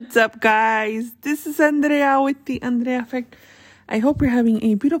What's up, guys? This is Andrea with the Andrea Effect. I hope you're having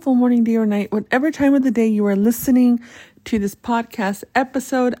a beautiful morning, day, or night, whatever time of the day you are listening to this podcast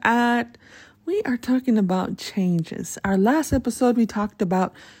episode at. We are talking about changes. Our last episode, we talked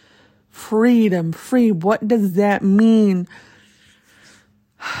about freedom. Free. What does that mean?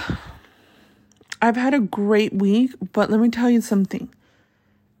 I've had a great week, but let me tell you something.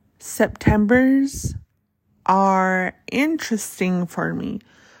 Septembers are interesting for me.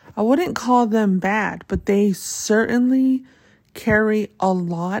 I wouldn't call them bad, but they certainly carry a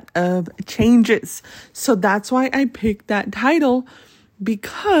lot of changes. So that's why I picked that title,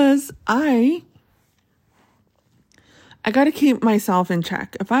 because I got to keep myself in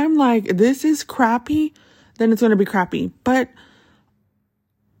check. If I'm like, this is crappy, then it's going to be crappy. But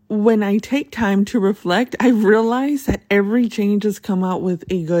when I take time to reflect, I realize that every change has come out with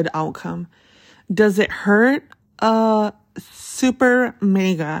a good outcome. Does it hurt? Super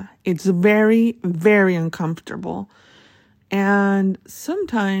mega. It's very, very uncomfortable. And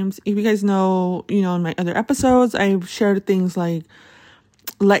sometimes, if you guys know, in my other episodes, I've shared things like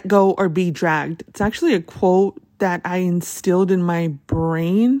let go or be dragged. It's actually a quote that I instilled in my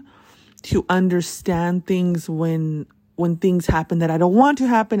brain to understand things when things happen that I don't want to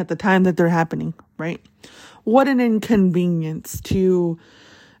happen at the time that they're happening, right? What an inconvenience to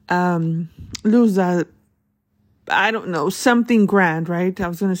lose something grand, right? I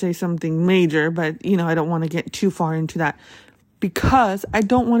was going to say something major, but, I don't want to get too far into that because I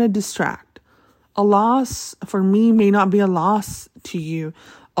don't want to distract. A loss for me may not be a loss to you.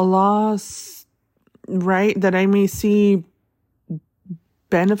 A loss, right, that I may see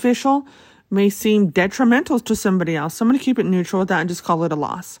beneficial may seem detrimental to somebody else. So I'm going to keep it neutral with that and just call it a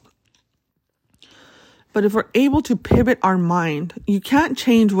loss. But if we're able to pivot our mind, you can't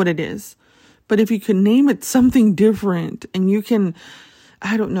change what it is. But if you can name it something different and you can,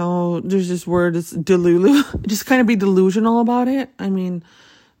 I don't know, there's this word, it's delulu, just kind of be delusional about it. I mean,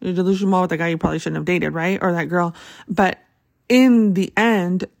 you're delusional with the guy you probably shouldn't have dated, right? Or that girl. But in the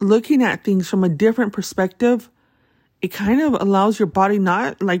end, looking at things from a different perspective, it kind of allows your body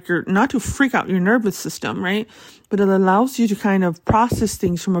not to freak out your nervous system, right? But it allows you to kind of process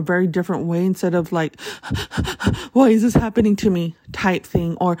things from a very different way instead of like, why is this happening to me type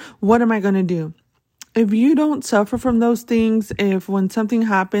thing? Or what am I going to do? If you don't suffer from those things, if when something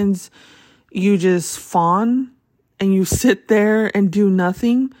happens, you just fawn and you sit there and do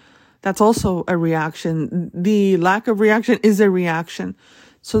nothing, that's also a reaction. The lack of reaction is a reaction.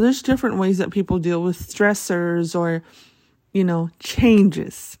 So there's different ways that people deal with stressors or,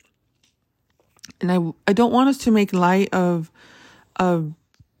 changes. And I don't want us to make light of, a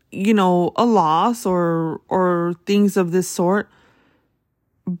loss or things of this sort.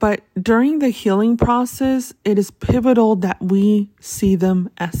 But during the healing process, it is pivotal that we see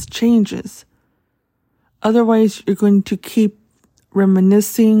them as changes. Otherwise, you're going to keep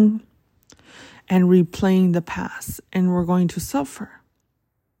reminiscing and replaying the past, and we're going to suffer.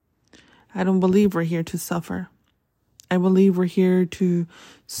 I don't believe we're here to suffer. I believe we're here to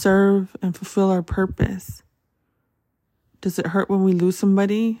serve and fulfill our purpose. Does it hurt when we lose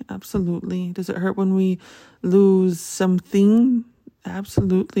somebody? Absolutely. Does it hurt when we lose something?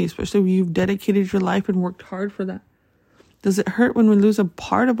 Absolutely. Especially when you've dedicated your life and worked hard for that. Does it hurt when we lose a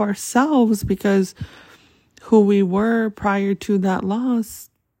part of ourselves because who we were prior to that loss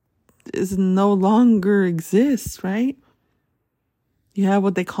is no longer exists, right? You have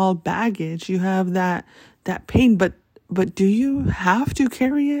what they call baggage. You have that pain, but do you have to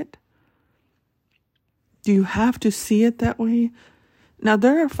carry it? Do you have to see it that way? Now,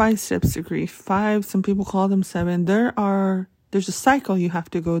 there are 5 steps to grief. 5, some people call them 7. There's a cycle you have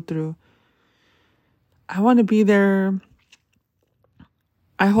to go through. I want to be there.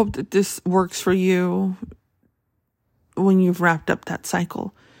 I hope that this works for you when you've wrapped up that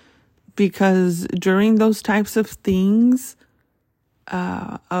cycle. Because during those types of things,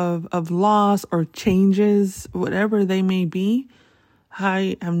 of loss or changes, whatever they may be,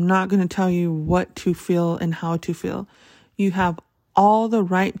 I am not going to tell you what to feel and how to feel. You have all the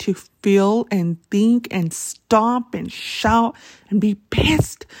right to feel and think and stomp and shout and be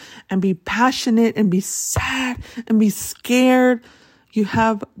pissed and be passionate and be sad and be scared. You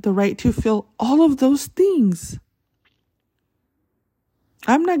have the right to feel all of those things.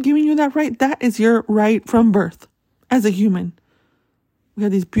 I'm not giving you that right. That is your right from birth as a human. We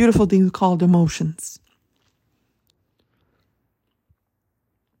have these beautiful things called emotions.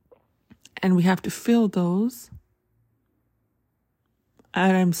 And we have to feel those.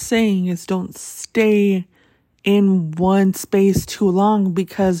 And I'm saying is don't stay in one space too long,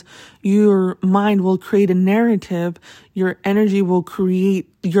 because your mind will create a narrative. Your energy will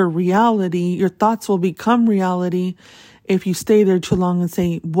create your reality. Your thoughts will become reality if you stay there too long and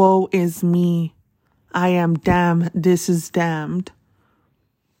say, woe is me. I am damned. This is damned.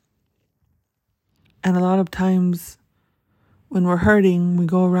 And a lot of times when we're hurting, we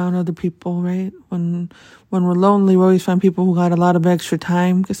go around other people, right? When we're lonely, we always find people who got a lot of extra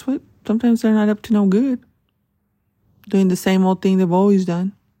time. Guess what? Sometimes they're not up to no good, doing the same old thing they've always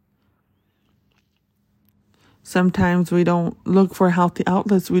done. Sometimes we don't look for healthy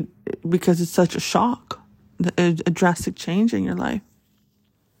outlets because it's such a shock, a drastic change in your life.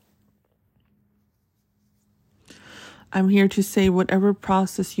 I'm here to say whatever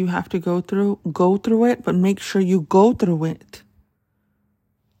process you have to go through it, but make sure you go through it.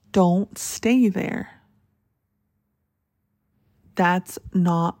 Don't stay there. That's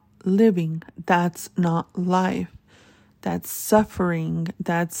not living. That's not life. That's suffering.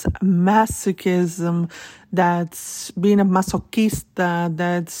 That's masochism. That's being a masochista.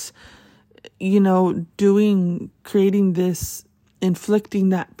 That's, creating this, inflicting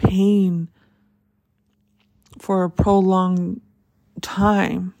that pain for a prolonged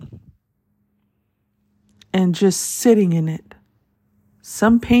time and just sitting in it.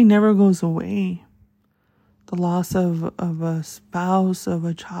 Some pain never goes away. The loss of a spouse, of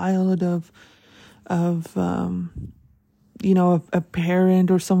a child, of a parent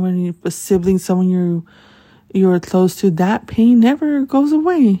or someone, a sibling, someone you're close to, that pain never goes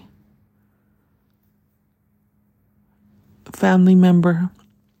away. A family member.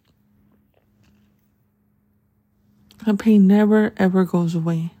 That pain never, ever goes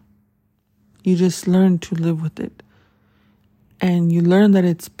away. You just learn to live with it. And you learn that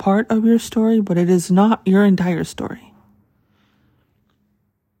it's part of your story, but it is not your entire story.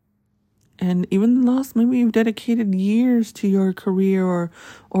 And even the loss, maybe you've dedicated years to your career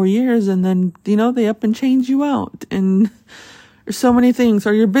or years, and then, they up and change you out. And there's so many things,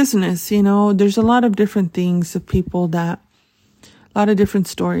 or your business, there's a lot of different things of people a lot of different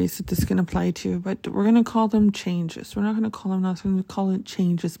stories that this can apply to, but we're going to call them changes. We're not going to call them nothing. We're going to call it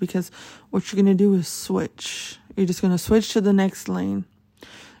changes, because what you're going to do is switch. You're just going to switch to the next lane.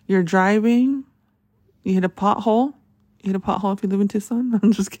 You're driving. You hit a pothole. You hit a pothole if you live in Tucson.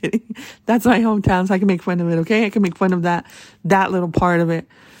 I'm just kidding. That's my hometown, so I can make fun of it, okay? I can make fun of that little part of it.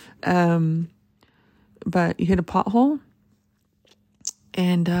 But you hit a pothole.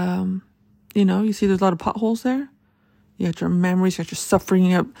 And, you see there's a lot of potholes there. You got your memories, you got your suffering.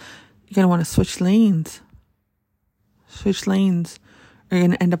 You're going to want to switch lanes. Switch lanes. Or you're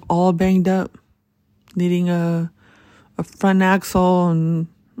going to end up all banged up, needing a front axle and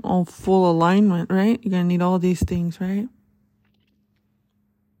all full alignment, right? You're going to need all these things, right?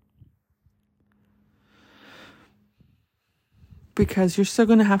 Because you're still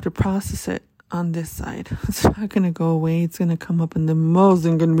going to have to process it on this side. It's not going to go away. It's going to come up in the most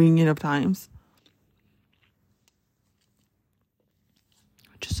inconvenient of times.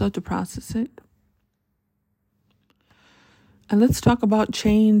 Just have to process it. And let's talk about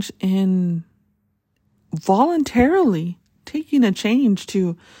change in voluntarily taking a change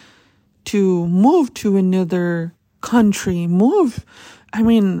to move to another country. Move. I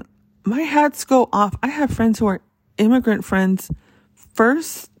mean, my hats go off. I have friends who are immigrant friends.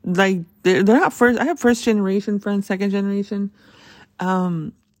 First, like they're not first. I have first generation friends, second generation.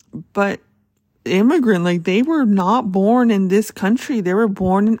 But immigrant, like they were not born in this country. They were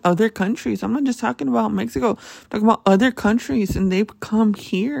born in other countries. I'm not just talking about Mexico. I'm talking about other countries, and they've come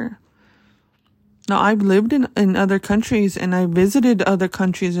here. Now, I've lived in other countries, and I visited other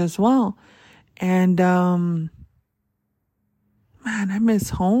countries as well. And, man, I miss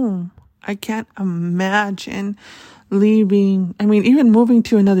home. I can't imagine leaving. I mean, even moving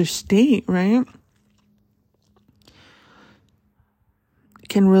to another state, right?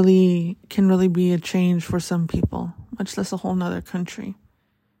 Can really be a change for some people, much less a whole nother country.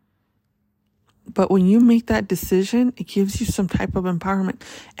 But when you make that decision, it gives you some type of empowerment.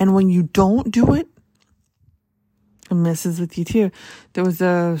 And when you don't do it, it messes with you too. There was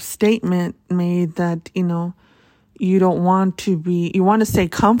a statement made that, you don't want to you want to stay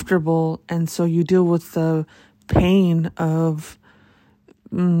comfortable. And so you deal with the pain of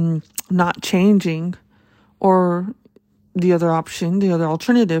not changing, or the other option, the other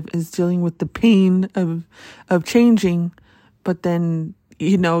alternative is dealing with the pain of changing, but then,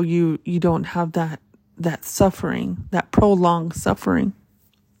 you don't have that suffering, that prolonged suffering.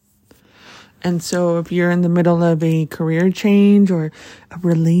 And so if you're in the middle of a career change or a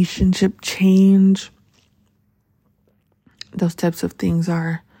relationship change, those types of things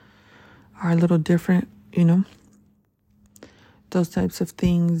are a little different. you know, those types of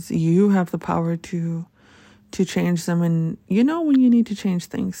things. You have the power to change them, and you know when you need to change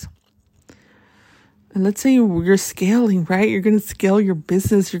things. And let's say you're scaling, right? You're going to scale your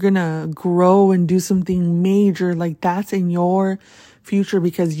business. You're going to grow and do something major. Like that's in your future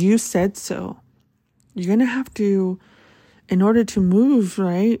because you said so. You're going to have to, in order to move,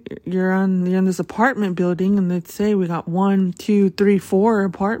 right? You're in this apartment building, and let's say we got 1, 2, 3, 4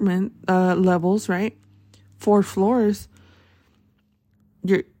 apartment levels, right? 4 floors.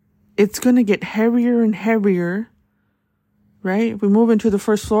 It's going to get heavier and heavier, right? If we move into the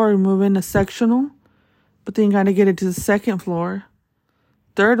first floor, we move in a sectional. But then you got to get it to the second floor.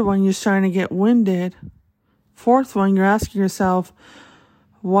 Third one, you're trying to get winded. Fourth one, you're asking yourself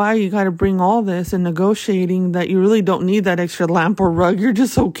why you got to bring all this and negotiating that you really don't need that extra lamp or rug. You're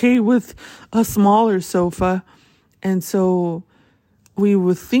just okay with a smaller sofa. And so we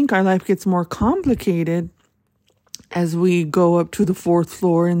would think our life gets more complicated as we go up to the 4th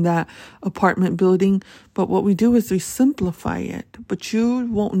floor in that apartment building. But what we do is we simplify it. But you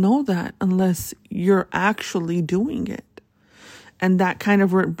won't know that unless you're actually doing it. And that kind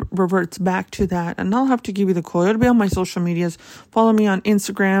of reverts back to that. And I'll have to give you the quote. It'll be on my social medias. Follow me on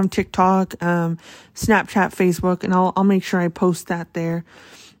Instagram, TikTok, Snapchat, Facebook, and I'll make sure I post that there.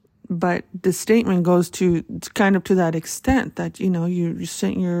 But the statement goes to kind of to that extent that, you know, you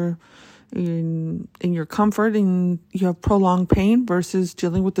sit in your comfort and you have prolonged pain versus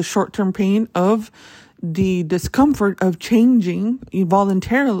dealing with the short-term pain of the discomfort of changing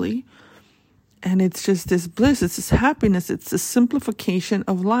voluntarily. And it's just this bliss, it's this happiness, it's this simplification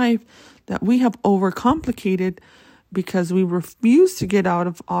of life that we have overcomplicated because we refuse to get out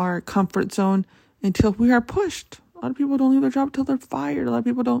of our comfort zone until we are pushed. A lot of people don't leave their job until they're fired. A lot of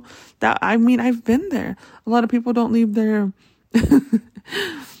people don't. I've been there. A lot of people don't leave their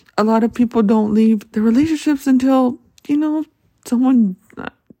a lot of people don't leave their relationships until, you know, someone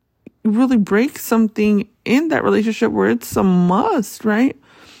really breaks something in that relationship where it's a must, right?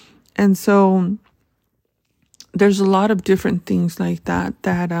 And so there's a lot of different things like that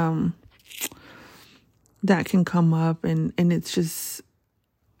can come up. And it's just,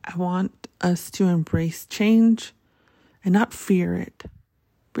 I want us to embrace change and not fear it.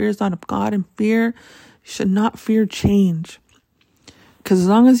 Fear is not of God, and you should not fear change. Because as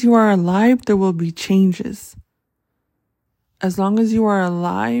long as you are alive, there will be changes. As long as you are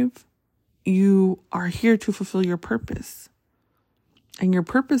alive, you are here to fulfill your purpose. And your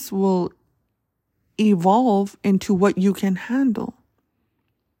purpose will evolve into what you can handle.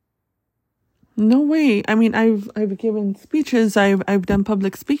 No way. I mean, I've given speeches, I've done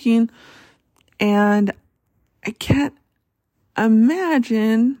public speaking, and I can't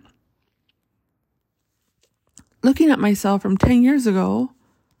imagine looking at myself from 10 years ago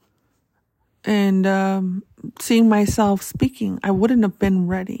and seeing myself speaking. I wouldn't have been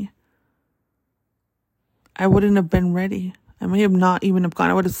ready. I may have not even have gone.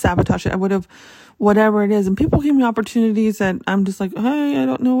 I would have sabotaged it. I would have, whatever it is. And people give me opportunities that I'm just like, hey, I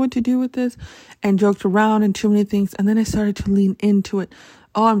don't know what to do with this, and joked around and too many things. And then I started to lean into it.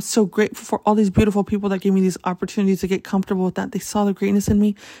 Oh, I'm so grateful for all these beautiful people that gave me these opportunities to get comfortable with that. They saw the greatness in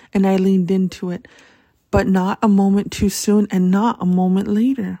me and I leaned into it. But not a moment too soon and not a moment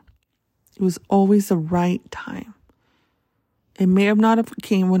later. It was always the right time. It may have not have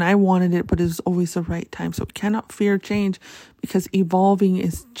came when I wanted it, but it was always the right time. So we cannot fear change because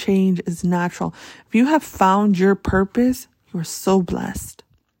change is natural. If you have found your purpose, you are so blessed.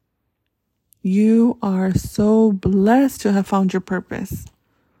 You are so blessed to have found your purpose.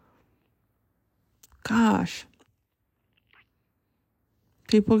 Gosh.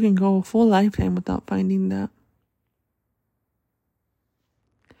 People can go a full lifetime without finding that.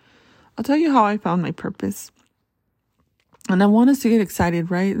 I'll tell you how I found my purpose. And I want us to get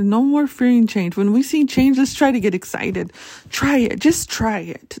excited, right? No more fearing change. When we see change, let's try to get excited. Try it. Just try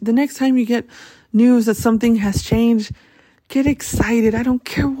it. The next time you get news that something has changed, get excited. I don't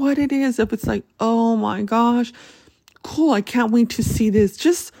care what it is. If it's like, oh my gosh, cool. I can't wait to see this.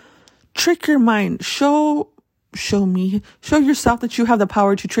 Just trick your mind. Show yourself that you have the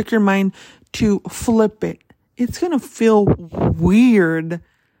power to trick your mind to flip it. It's going to feel weird.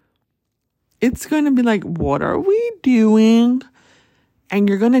 It's going to be like, what are we doing? And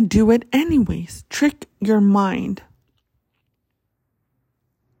you're going to do it anyways. Trick your mind.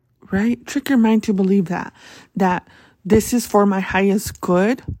 Right? Trick your mind to believe that this is for my highest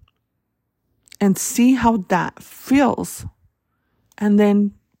good, and see how that feels. And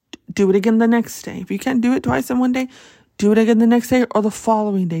then do it again the next day. If you can't do it twice in one day, do it again the next day or the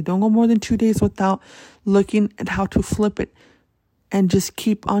following day. Don't go more than 2 days without looking at how to flip it. And just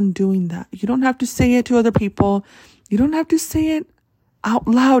keep on doing that. You don't have to say it to other people. You don't have to say it out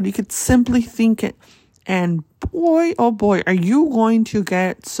loud. You could simply think it. And boy, oh boy, are you going to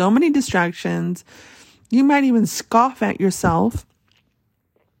get so many distractions. You might even scoff at yourself.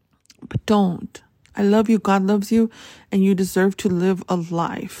 But don't. I love you. God loves you. And you deserve to live a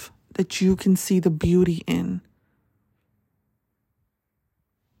life that you can see the beauty in.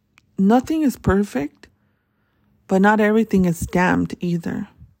 Nothing is perfect, but not everything is damned either.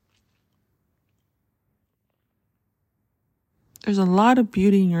 There's a lot of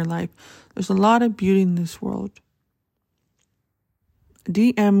beauty in your life. There's a lot of beauty in this world.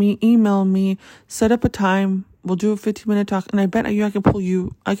 DM me, email me, set up a time. We'll do a 15-minute talk. And I bet I can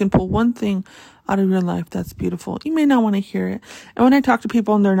pull one thing out of your life that's beautiful. You may not want to hear it. And when I talk to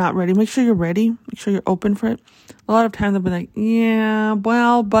people and they're not ready, make sure you're ready. Make sure you're open for it. A lot of times they'll be like, yeah,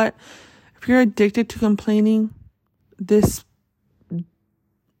 well, but if you're addicted to complaining, this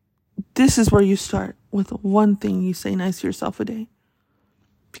is where you start with one thing you say nice to yourself a day.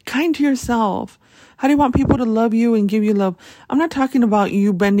 Be kind to yourself. How do you want people to love you and give you love? I'm not talking about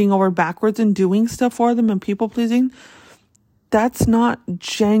you bending over backwards and doing stuff for them and people pleasing. That's not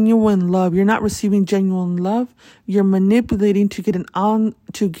genuine love. You're not receiving genuine love. You're manipulating to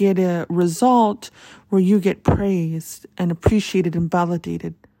get a result where you get praised and appreciated and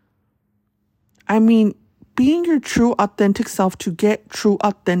validated. I mean, being your true, authentic self to get true,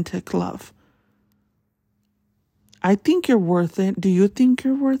 authentic love. I think you're worth it. Do you think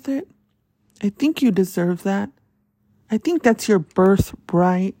you're worth it? I think you deserve that. I think that's your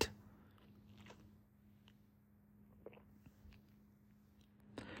birthright.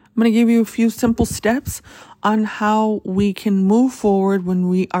 I'm going to give you a few simple steps on how we can move forward when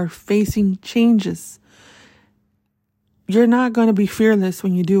we are facing changes. You're not going to be fearless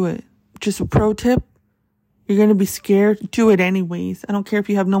when you do it. Just a pro tip. You're going to be scared. Do it anyways. I don't care if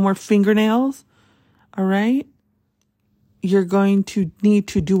you have no more fingernails. All right? You're going to need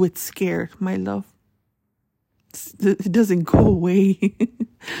to do it scared, my love. It doesn't go away.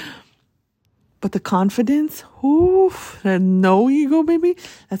 But the confidence, that no ego, baby,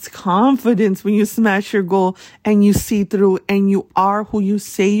 that's confidence when you smash your goal and you see through and you are who you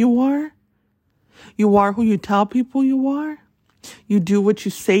say you are. You are who you tell people you are. You do what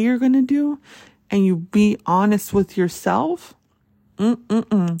you say you're going to do and you be honest with yourself.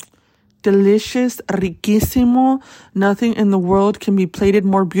 Delicious, riquísimo. Nothing in the world can be plated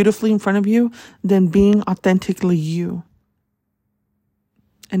more beautifully in front of you than being authentically you.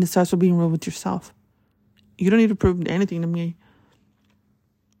 And it starts with being real with yourself. You don't need to prove anything to me.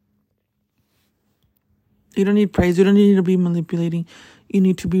 You don't need praise. You don't need to be manipulating. You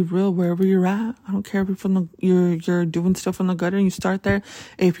need to be real wherever you're at. I don't care if you're doing stuff on the gutter and you start there.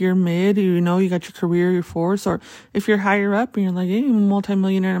 If you're mid, you got your career, your force, or if you're higher up and you're like, hey, I'm a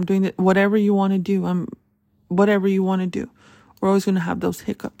multimillionaire, I'm doing that. Whatever you want to do. Whatever you want to do. We're always going to have those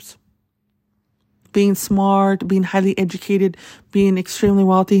hiccups. Being smart, being highly educated, being extremely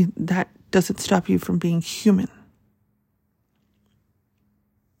wealthy, that doesn't stop you from being human.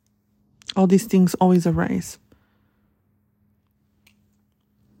 All these things always arise.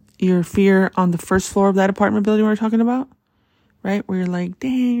 Your fear on the first floor of that apartment building we were talking about, right? Where you're like,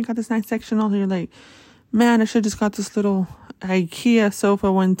 dang, you got this nice sectional. You're like, man, I should just got this little IKEA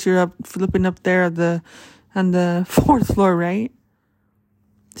sofa once you're up, flipping up there on the fourth floor, right?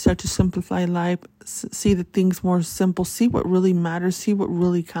 Start to simplify life. See the things more simple. See what really matters. See what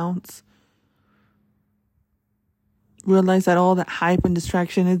really counts. Realize that all that hype and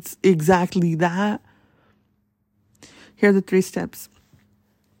distraction, it's exactly that. Here are the 3 steps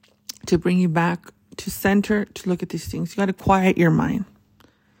to bring you back to center, to look at these things. You got to quiet your mind.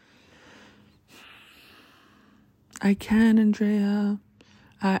 I can, Andrea.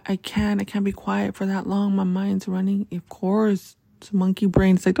 I can't be quiet for that long. My mind's running. Of course, it's monkey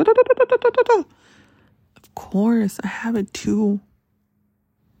brain. It's like, da, da, da, da, da, da, da. Of course, I have it too.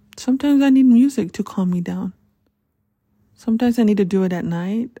 Sometimes I need music to calm me down. Sometimes I need to do it at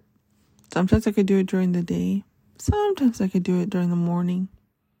night. Sometimes I could do it during the day. Sometimes I could do it during the morning.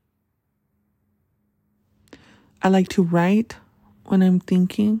 I like to write when I'm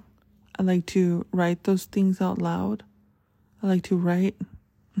thinking. I like to write those things out loud. I like to write.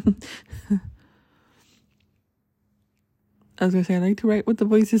 I was going to say, I like to write what the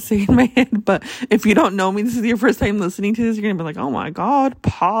voices say in my head. But if you don't know me, this is your first time listening to this, you're going to be like, oh my God,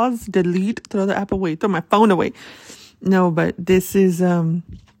 pause, delete, throw the app away, throw my phone away. No, but this is,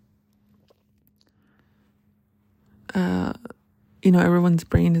 everyone's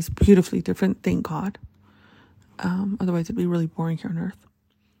brain is beautifully different, thank God. Otherwise it'd be really boring here on earth.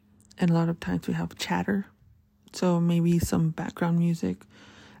 And a lot of times we have chatter. So maybe some background music.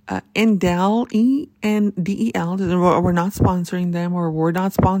 Endel, ENDEL. We're not sponsoring them, or we're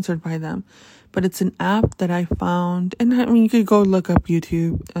not sponsored by them, but it's an app that I found. And I mean, you could go look up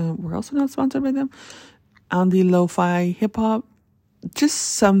YouTube. We're also not sponsored by them. On the lo-fi hip hop, just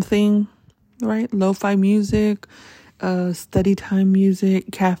something, right? Lo-fi music, study time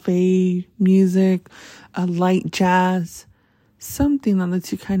music, cafe music, light jazz, something that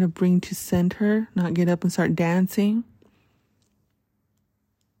lets you kind of bring to center, not get up and start dancing.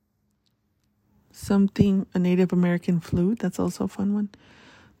 Something, a Native American flute, that's also a fun one.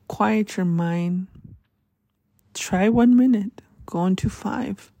 Quiet your mind. Try 1 minute. Go into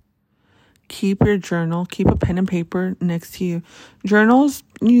 5. Keep your journal. Keep a pen and paper next to you. Journals,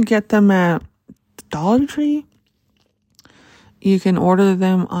 you get them at Dollar Tree. You can order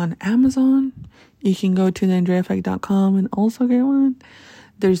them on Amazon. You can go to theandreaeffect.com and also get one.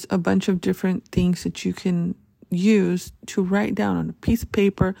 There's a bunch of different things that you can use to write down on a piece of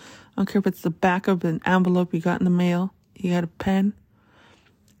paper. I don't care if it's the back of an envelope you got in the mail. You got a pen.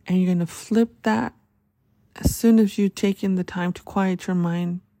 And you're going to flip that as soon as you take in the time to quiet your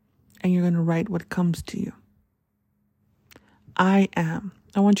mind. And you're going to write what comes to you. I am.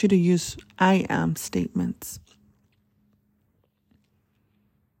 I want you to use I am statements.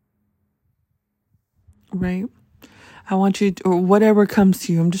 Right? I want you to, or whatever comes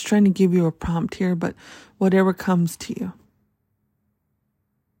to you. I'm just trying to give you a prompt here, but whatever comes to you.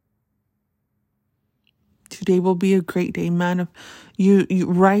 Today will be a great day, man. If you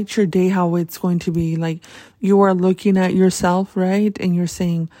write your day how it's going to be, like you are looking at yourself, right? And you're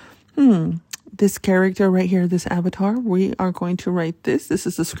saying, this character right here, this avatar, we are going to write this. This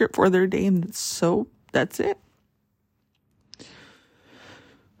is the script for their day. And so that's it.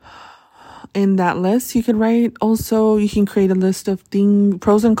 In that list, you could write also, you can create a list of things,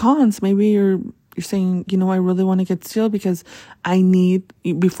 pros and cons. Maybe you're saying, I really want to get still because I need,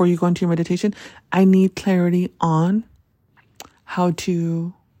 before you go into your meditation, I need clarity on how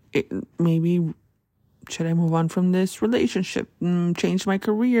to, maybe, should I move on from this relationship, change my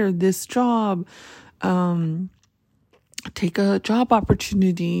career, this job, take a job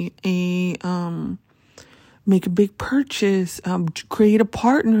opportunity, make a big purchase, create a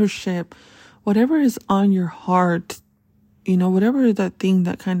partnership, whatever is on your heart, whatever that thing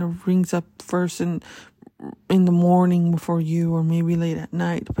that kind of rings up first in the morning before you, or maybe late at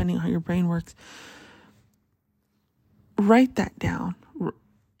night, depending on how your brain works. Write that down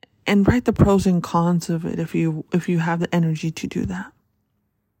and write the pros and cons of it if you have the energy to do that.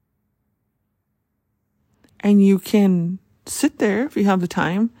 And you can sit there if you have the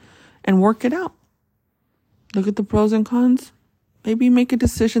time and work it out. Look at the pros and cons. Maybe make a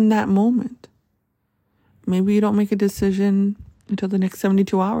decision that moment. Maybe you don't make a decision until the next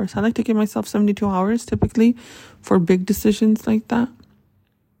 72 hours. I like to give myself 72 hours typically for big decisions like that.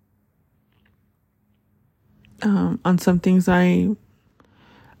 On some things I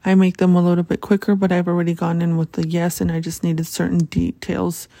make them a little bit quicker, but I've already gone in with the yes, and I just needed certain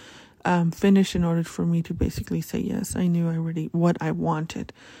details finished in order for me to basically say yes. I knew already what I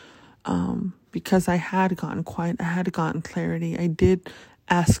wanted. Because I had gotten quiet, I had gotten clarity. I did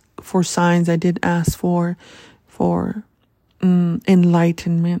ask for signs. I did ask for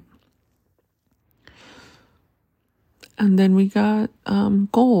enlightenment. And then we got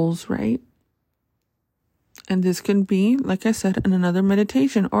goals, right? And this can be, like I said, in another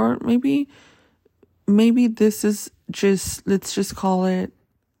meditation, or maybe this is just, let's just call it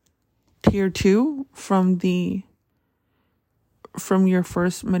tier 2 from your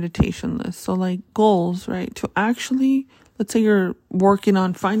first meditation list. So like goals, right? To actually, let's say you're working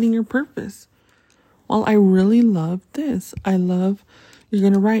on finding your purpose. Well, I really love this. You're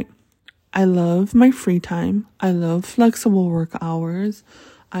going to write, I love my free time. I love flexible work hours.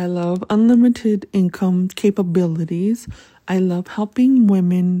 I love unlimited income capabilities. I love helping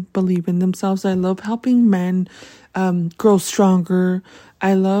women believe in themselves. I love helping men grow stronger.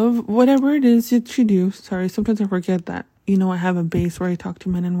 I love whatever it is that you do. Sorry, sometimes I forget that. I have a base where I talk to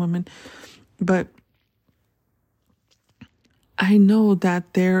men and women, but I know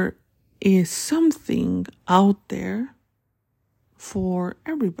that there is something out there for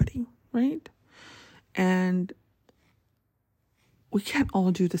everybody, right? And we can't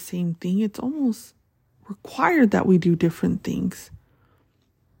all do the same thing. It's almost required that we do different things.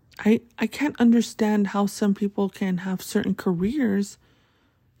 I can't understand how some people can have certain careers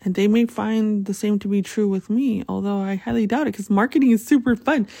and they may find the same to be true with me, although I highly doubt it, because marketing is super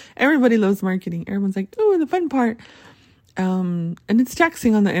fun. Everybody loves marketing. Everyone's like, oh, the fun part. And it's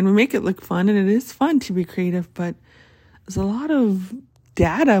taxing on the end. We make it look fun, and it is fun to be creative, but there's a lot of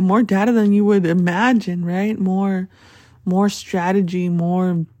more data than you would imagine, right? More strategy,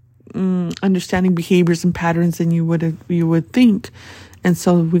 more understanding behaviors and patterns than you would think. And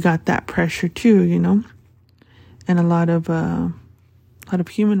so we got that pressure too, and a lot of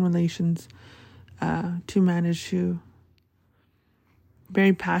human relations to manage to.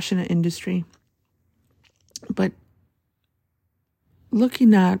 Very passionate industry. But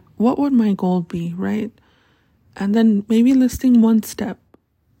looking at what would my goal be, right? And then maybe listing one step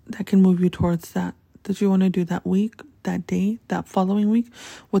that can move you towards that you want to do that week, that day, that following week.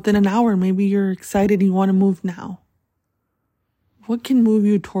 Within an hour, maybe you're excited and you want to move now. What can move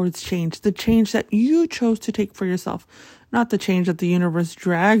you towards change? The change that you chose to take for yourself, not the change that the universe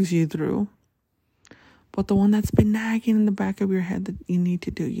drags you through, but the one that's been nagging in the back of your head that you need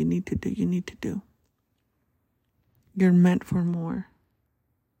to do. You're meant for more.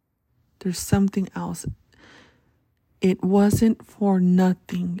 There's something else. It wasn't for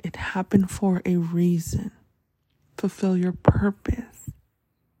nothing. It happened for a reason. Fulfill your purpose.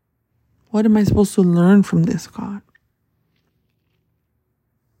 What am I supposed to learn from this, God?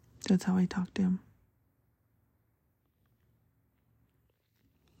 That's how I talk to him.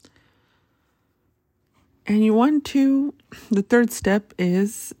 And the third step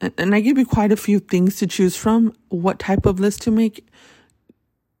is, and I give you quite a few things to choose from, what type of list to make.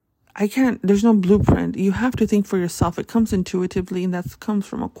 There's no blueprint. You have to think for yourself. It comes intuitively, and that comes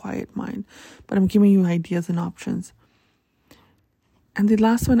from a quiet mind. But I'm giving you ideas and options. And the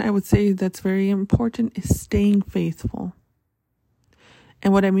last one I would say that's very important is staying faithful.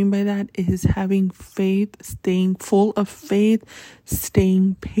 And what I mean by that is having faith, staying full of faith,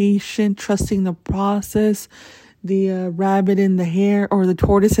 staying patient, trusting the process, the rabbit in the hare or the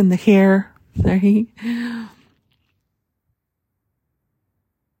tortoise in the hare, right?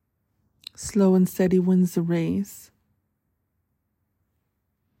 Slow and steady wins the race.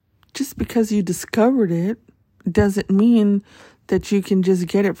 Just because you discovered it doesn't mean that you can just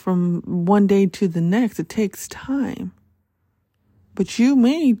get it from one day to the next. It takes time. But you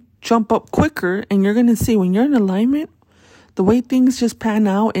may jump up quicker, and you're going to see when you're in alignment, the way things just pan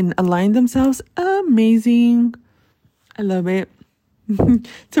out and align themselves, amazing. I love it.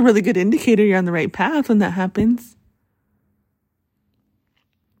 It's a really good indicator you're on the right path when that happens.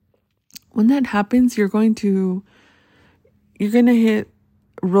 When that happens, you're going to hit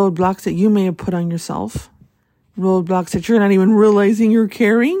roadblocks that you may have put on yourself. Roadblocks that you're not even realizing you're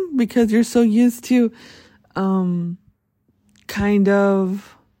carrying because you're so used to kind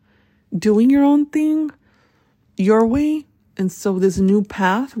of doing your own thing your way. And so this new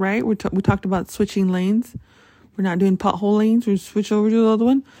path, right? We talked about switching lanes. We're not doing pothole lanes. We switch over to the other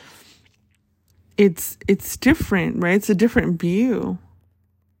one. It's different, right? It's a different view.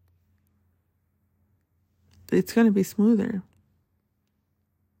 It's going to be smoother.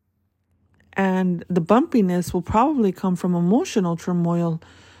 And the bumpiness will probably come from emotional turmoil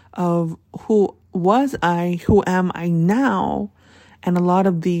of who was I, who am I now? And a lot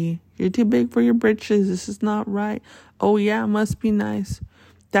of you're too big for your britches. This is not right. Oh yeah, it must be nice.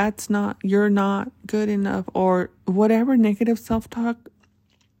 You're not good enough, or whatever negative self-talk.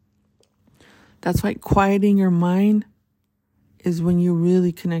 That's why quieting your mind is when you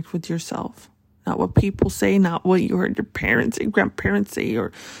really connect with yourself. Not what people say, not what you heard your parents and grandparents say,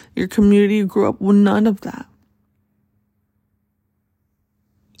 or your community you grew up with. None of that.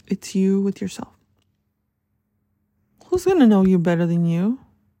 It's you with yourself. Who's going to know you better than you?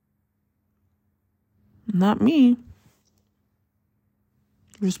 Not me.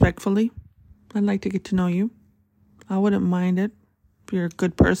 Respectfully, I'd like to get to know you. I wouldn't mind it if you're a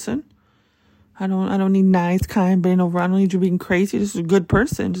good person. I don't need nice, kind, bend over. I don't need you being crazy. Just a good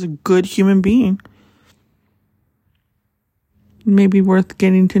person, just a good human being. Maybe worth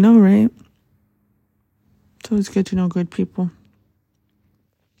getting to know, right? So it's good to know good people.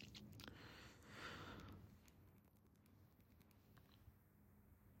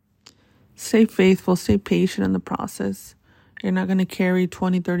 Stay faithful, stay patient in the process. You're not going to carry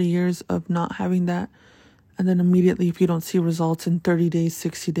 20, 30 years of not having that. And then immediately, if you don't see results in 30 days,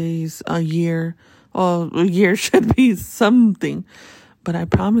 60 days, a year, a year should be something. But I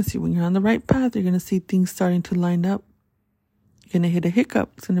promise you, when you're on the right path, you're going to see things starting to line up. You're going to hit a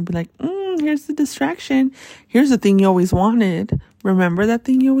hiccup. It's going to be like, here's the distraction. Here's the thing you always wanted. Remember that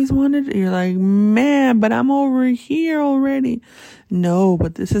thing you always wanted? You're like, man, but I'm over here already. No,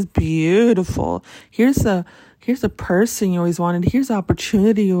 but this is beautiful. Here's the person you always wanted. Here's the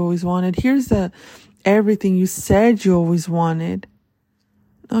opportunity you always wanted. Here's everything you said you always wanted.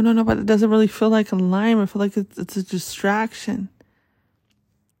 No, but it doesn't really feel like alignment. I feel like it's a distraction.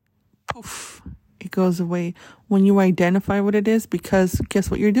 Poof. It goes away when you identify what it is, because guess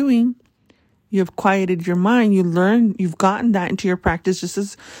what you're doing? You've quieted your mind. You learn, you've gotten that into your practice just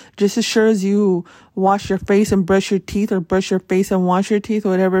as sure as you wash your face and brush your teeth, or brush your face and wash your teeth,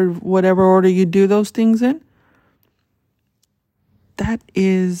 whatever order you do those things in. That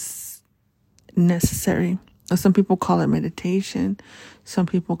is necessary. Some people call it meditation. Some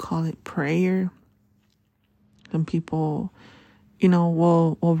people call it prayer. Some people,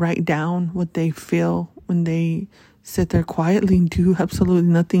 will write down what they feel when they sit there quietly and do absolutely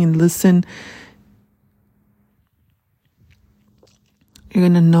nothing and listen. You're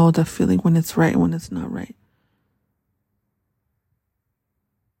going to know the feeling when it's right and when it's not right.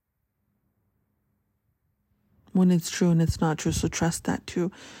 When it's true and it's not true. So trust that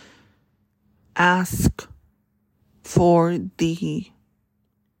too. Ask for the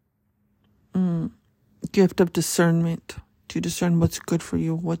gift of discernment to discern what's good for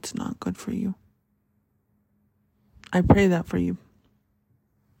you, what's not good for you. I pray that for you.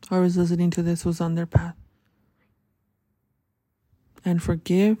 Whoever's listening to this was on their path. And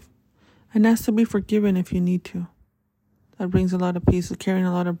forgive, and ask to be forgiven if you need to. That brings a lot of peace, carrying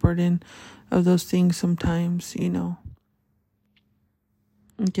a lot of burden of those things sometimes, It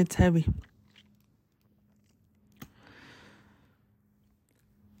gets heavy.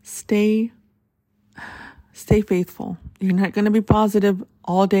 Stay faithful. You're not going to be positive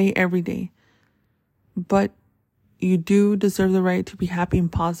all day, every day. But you do deserve the right to be happy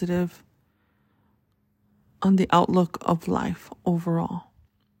and positive on the outlook of life overall.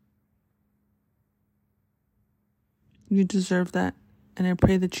 You deserve that. And I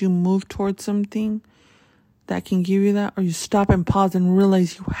pray that you move towards something that can give you that, or you stop and pause and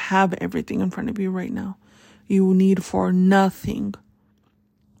realize you have everything in front of you right now. You need for nothing.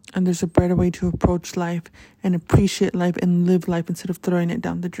 And there's a better way to approach life and appreciate life and live life instead of throwing it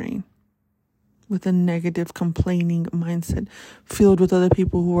down the drain with a negative, complaining mindset filled with other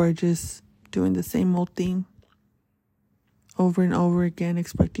people who are just doing the same old thing over and over again,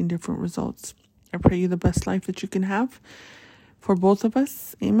 expecting different results. I pray you the best life that you can have for both of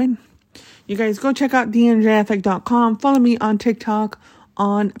us. Amen. You guys go check out theandreaeffect.com. Follow me on TikTok,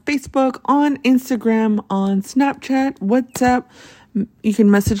 on Facebook, on Instagram, on Snapchat, WhatsApp. You can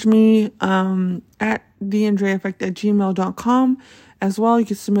message me at theandreaeffect@gmail.com. As well, you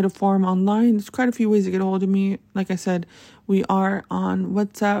can submit a form online. There's quite a few ways to get a hold of me. Like I said, we are on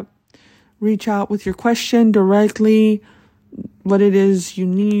WhatsApp. Reach out with your question directly, what it is you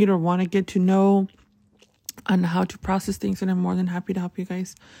need or want to get to know on how to process things. And I'm more than happy to help you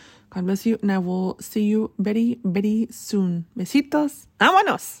guys. God bless you. And I will see you very, very soon. Besitos.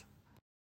 Vámonos.